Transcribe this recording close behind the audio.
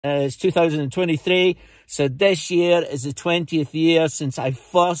It's 2023, so this year is the 20th year since I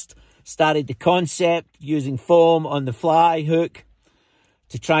first started the concept using foam on the fly hook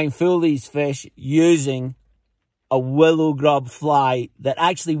to try and fool these fish using a willow grub fly that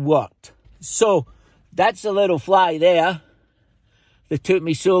actually worked. So that's a little fly there that took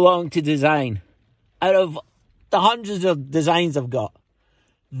me so long to design. Out of the hundreds of designs I've got,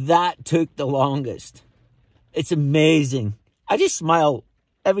 that took the longest. It's amazing. I just smile.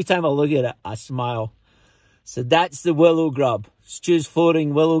 Every time I look at it, I smile. So that's the willow grub. Stu's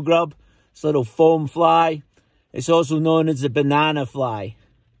floating willow grub. It's a little foam fly. It's also known as the banana fly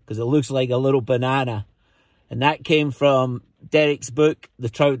because it looks like a little banana. And that came from Derek's book, The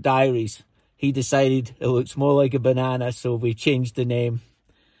Trout Diaries. He decided it looks more like a banana, so we changed the name.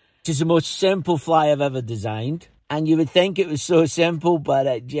 It's the most simple fly I've ever designed. And you would think it was so simple, but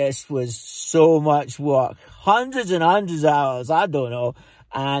it just was so much work. Hundreds and hundreds of hours, I don't know.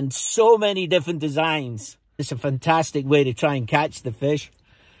 And so many different designs. It's a fantastic way to try and catch the fish.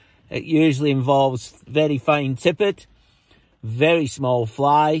 It usually involves very fine tippet, very small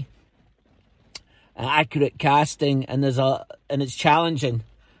fly, accurate casting, and it's challenging,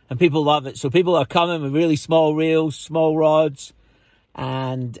 and people love it. So people are coming with really small reels, small rods,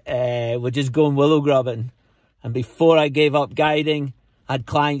 and we're just going willow grubbing. And before I gave up guiding, I had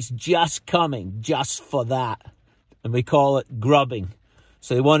clients just coming just for that, and we call it grubbing.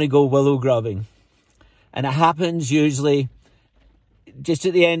 So they want to go willow grubbing. And it happens usually just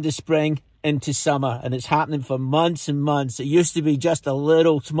at the end of spring into summer. And it's happening for months and months. It used to be just a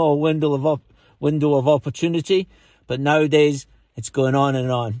little small window of opportunity. But nowadays, it's going on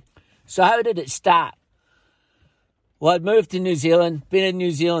and on. So how did it start? Well, I'd moved to New Zealand. Been in New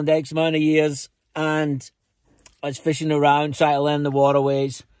Zealand X amount of years. And I was fishing around, trying to learn the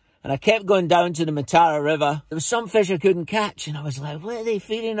waterways. And I kept going down to the Matara River. There was some fish I couldn't catch. And I was like, what are they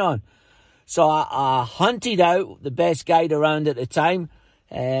feeding on? So I hunted out the best guide around at the time.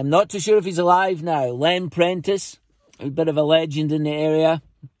 I'm not too sure if he's alive now. Len Prentice, a bit of a legend in the area.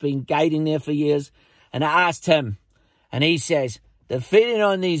 Been guiding there for years. And I asked him. And he says, they're feeding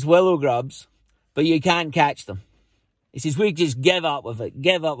on these willow grubs, but you can't catch them. He says, we just give up with it.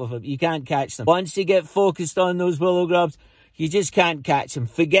 Give up with it. You can't catch them. Once you get focused on those willow grubs, you just can't catch them.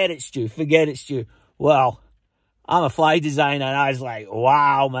 Forget it, Stu. Forget it, Stu. Well, I'm a fly designer, and I was like,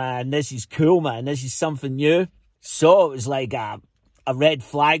 wow, man, this is cool, man. This is something new. So it was like a red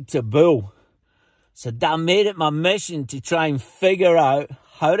flag to bull. So I made it my mission to try and figure out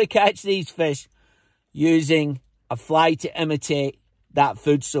how to catch these fish using a fly to imitate that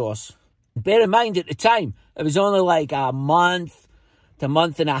food source. Bear in mind, at the time, it was only like a month to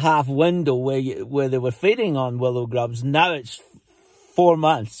month and a half window where they were feeding on willow grubs. Now it's 4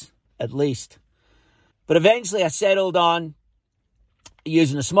 months, at least. But eventually I settled on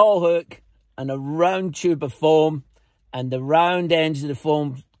using a small hook and a round tube of foam, and the round ends of the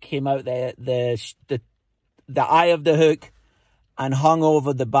foam came out the eye of the hook and hung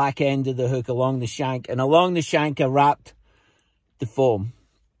over the back end of the hook along the shank. And along the shank I wrapped the foam.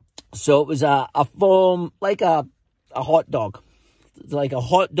 So it was a foam, like a hot dog. Like a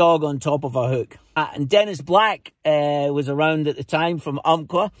hot dog on top of a hook. And Dennis Black was around at the time from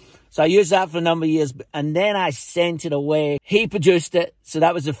Umpqua. So I used that for a number of years. And then I sent it away. He produced it. So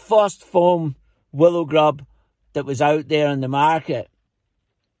that was the first foam willow grub that was out there in the market.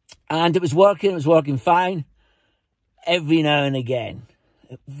 And it was working fine. Every now and again.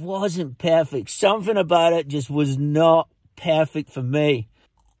 It wasn't perfect. Something about it just was not perfect for me.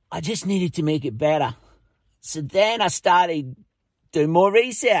 I just needed to make it better. So then I started doing more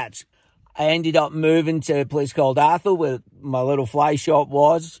research. I ended up moving to a place called Athol, where my little fly shop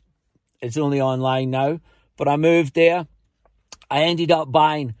was. It's only online now. But I moved there. I ended up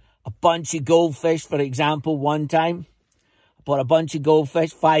buying a bunch of goldfish, for example, one time. I bought a bunch of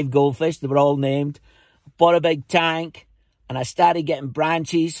goldfish, 5 goldfish. They were all named. I bought a big tank, and I started getting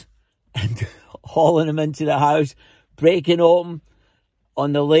branches and hauling them into the house, breaking open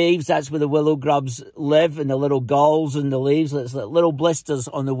on the leaves. That's where the willow grubs live, in the little galls in the leaves. It's like little blisters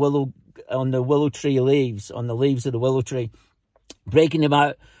on the willow tree leaves, on the leaves of the willow tree. Breaking them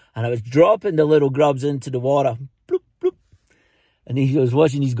out, and I was dropping the little grubs into the water. Bloop, bloop. And he was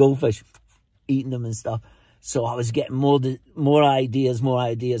watching these goldfish, eating them and stuff. So I was getting more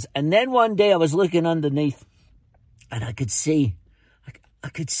ideas. And then one day I was looking underneath, and I could see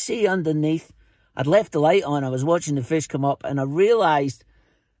underneath. I'd left the light on. I was watching the fish come up, and I realized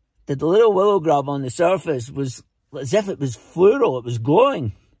that the little willow grub on the surface was as if it was fluoro. It was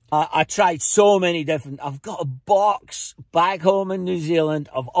glowing. I tried so many different... I've got a box back home in New Zealand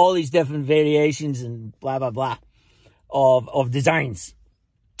of all these different variations and blah, blah, blah of designs.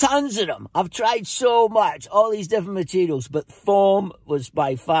 tons of them. I've tried so much, all these different materials, but foam was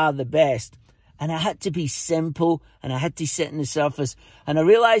by far the best. And I had to be simple, and I had to sit in the surface. And I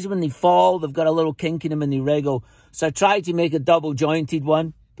realised when they fall, they've got a little kink in them and they wriggle. So I tried to make a double jointed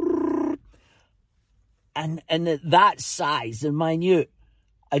one. And that size, and minute,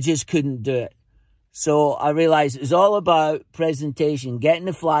 I just couldn't do it. So I realised it was all about presentation, getting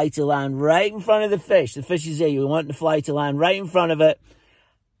the fly to land right in front of the fish. The fish is there, you want the fly to land right in front of it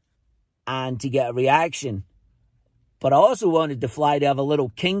and to get a reaction. But I also wanted the fly to have a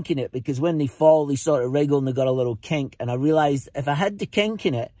little kink in it, because when they fall, they sort of wriggle and they got a little kink. And I realised if I had the kink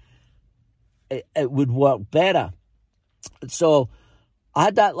in it, it would work better. So I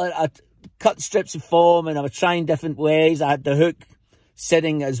had that, like, I cut strips of foam and I was trying different ways. I had the hook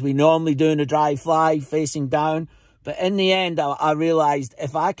sitting as we normally do in a dry fly, facing down. But in the end, I realised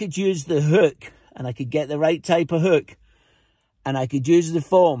if I could use the hook, and I could get the right type of hook, and I could use the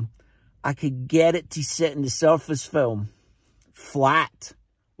foam, I could get it to sit in the surface film flat,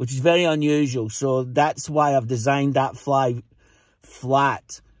 which is very unusual. So that's why I've designed that fly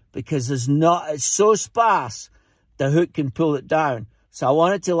flat, because it's so sparse, the hook can pull it down. So I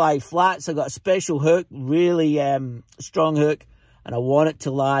want it to lie flat. So I got a special hook, really strong hook, and I want it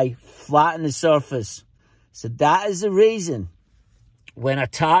to lie flat on the surface. So that is the reason when I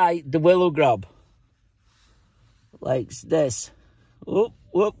tie the willow grub like this, whoop,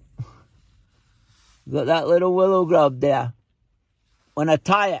 whoop, got that little willow grub there. When I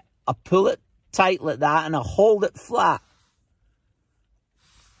tie it, I pull it tight like that and I hold it flat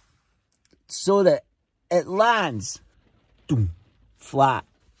so that it lands flat,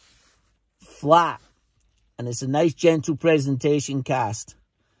 flat. And it's a nice gentle presentation cast.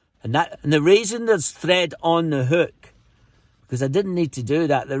 And the reason there's thread on the hook, because I didn't need to do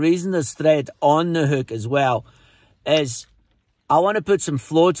that, the reason there's thread on the hook as well is I want to put some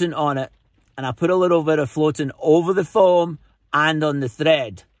floating on it, and I put a little bit of floating over the foam and on the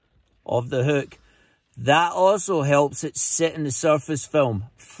thread of the hook. That also helps it sit in the surface film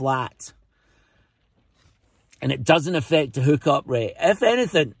flat. And it doesn't affect the hook up rate. If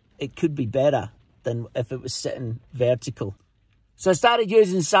anything, it could be better than if it was sitting vertical. So I started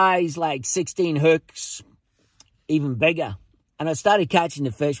using size like 16 hooks, even bigger. And I started catching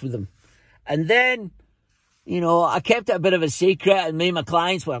the fish with them. And then, you know, I kept it a bit of a secret, and me and my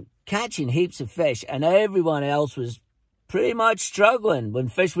clients were catching heaps of fish, and everyone else was pretty much struggling. When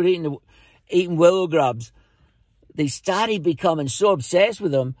fish were eating willow grubs, they started becoming so obsessed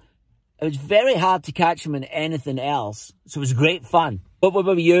with them, it was very hard to catch them in anything else. So it was great fun. What we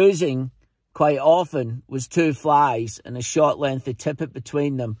were using quite often was 2 flies and a short length of tippet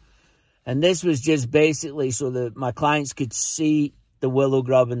between them. And this was just basically so that my clients could see the willow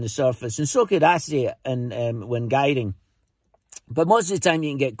grub in the surface, and so could I see it when guiding. But most of the time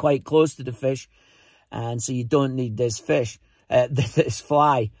you can get quite close to the fish, and so you don't need this fish, this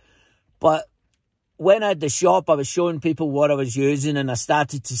fly. But when I had the shop, I was showing people what I was using, and I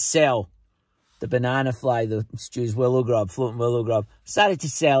started to sell the banana fly, the STU'S willow grub, floating willow grub. Started to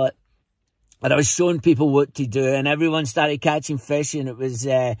sell it. And I was showing people what to do, and everyone started catching fish, and it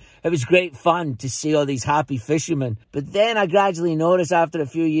was great fun to see all these happy fishermen. But then I gradually noticed after a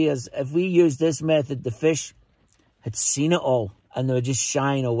few years, if we used this method, the fish had seen it all, and they were just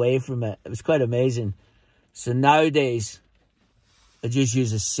shying away from it. It was quite amazing. So nowadays, I just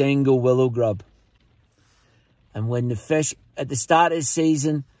use a single willow grub. And when the fish, at the start of the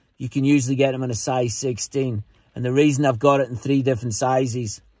season, you can usually get them in a size 16. And the reason I've got it in 3 different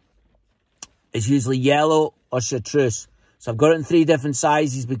sizes, it's usually yellow or chartreuse. So I've got it in 3 different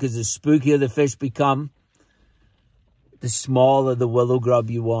sizes because the spookier the fish become, the smaller the willow grub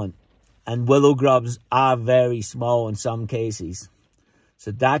you want. And willow grubs are very small in some cases.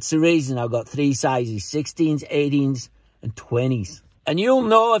 So that's the reason I've got 3 sizes, 16s, 18s, and 20s. And you'll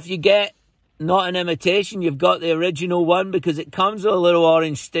know if you get not an imitation, you've got the original one, because it comes with a little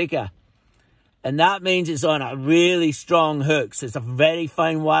orange sticker. And that means it's on a really strong hook. So it's a very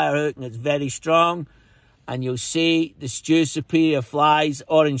fine wire hook, and it's very strong. And you'll see the Stu Superior Flies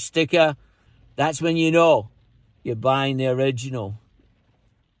orange sticker. That's when you know you're buying the original.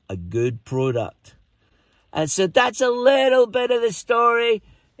 A good product. And so that's a little bit of the story.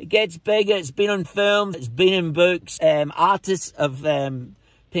 It gets bigger. It's been on film. It's been in books. Artists have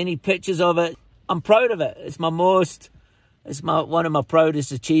painted pictures of it. I'm proud of it. It's one of my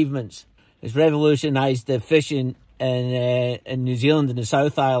proudest achievements. It's revolutionised the fishing in New Zealand and the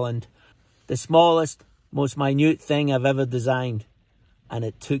South Island. The smallest, most minute thing I've ever designed. And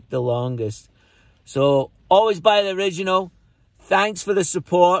it took the longest. So, always buy the original. Thanks for the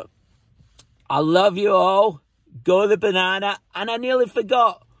support. I love you all. Go the banana. And I nearly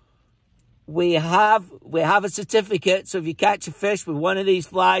forgot. we have a certificate. So if you catch a fish with one of these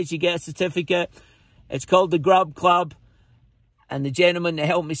flies, you get a certificate. It's called the Grub Club. And the gentleman that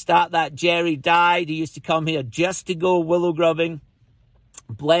helped me start that, Jerry, died. He used to come here just to go willow grubbing.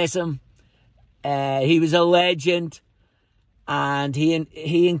 Bless him. He was a legend. And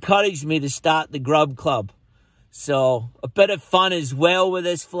he encouraged me to start the Grub Club. So a bit of fun as well with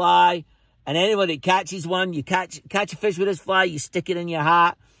this fly. And anyone that catches one, you catch a fish with this fly, you stick it in your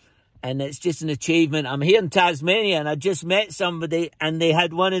hat. And it's just an achievement. I'm here in Tasmania and I just met somebody and they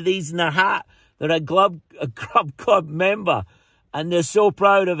had one of these in their hat. They're a Grub Club member. And they're so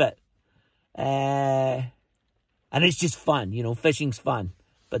proud of it. And it's just fun, you know, fishing's fun.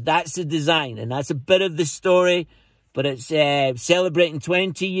 But that's the design, and that's a bit of the story. But it's celebrating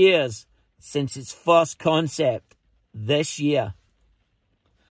 20 years since its first concept this year.